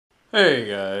Hey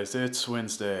guys, it's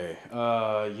Wednesday.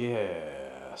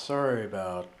 Yeah, sorry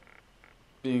about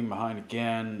being behind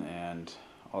again and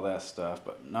all that stuff,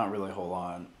 but not really a whole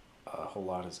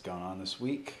lot has gone on this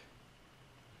week,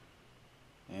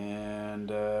 and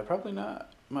probably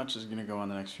not much is gonna go on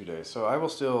the next few days. So I will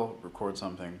still record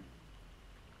something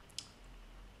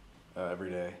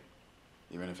every day,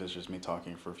 even if it's just me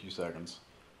talking for a few seconds.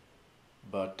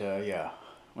 But yeah,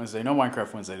 Wednesday, no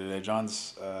Minecraft Wednesday today.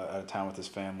 John's out of town with his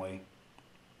family.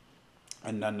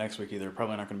 And none next week either.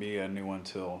 Probably not going to be a new one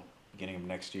till beginning of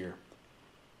next year.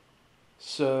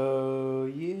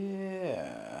 So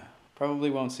yeah, probably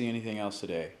won't see anything else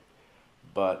today.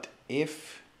 But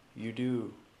if you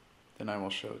do, then I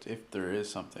will show it. If there is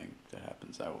something that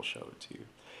happens, I will show it to you.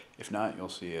 If not, you'll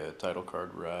see a title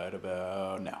card right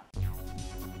about now.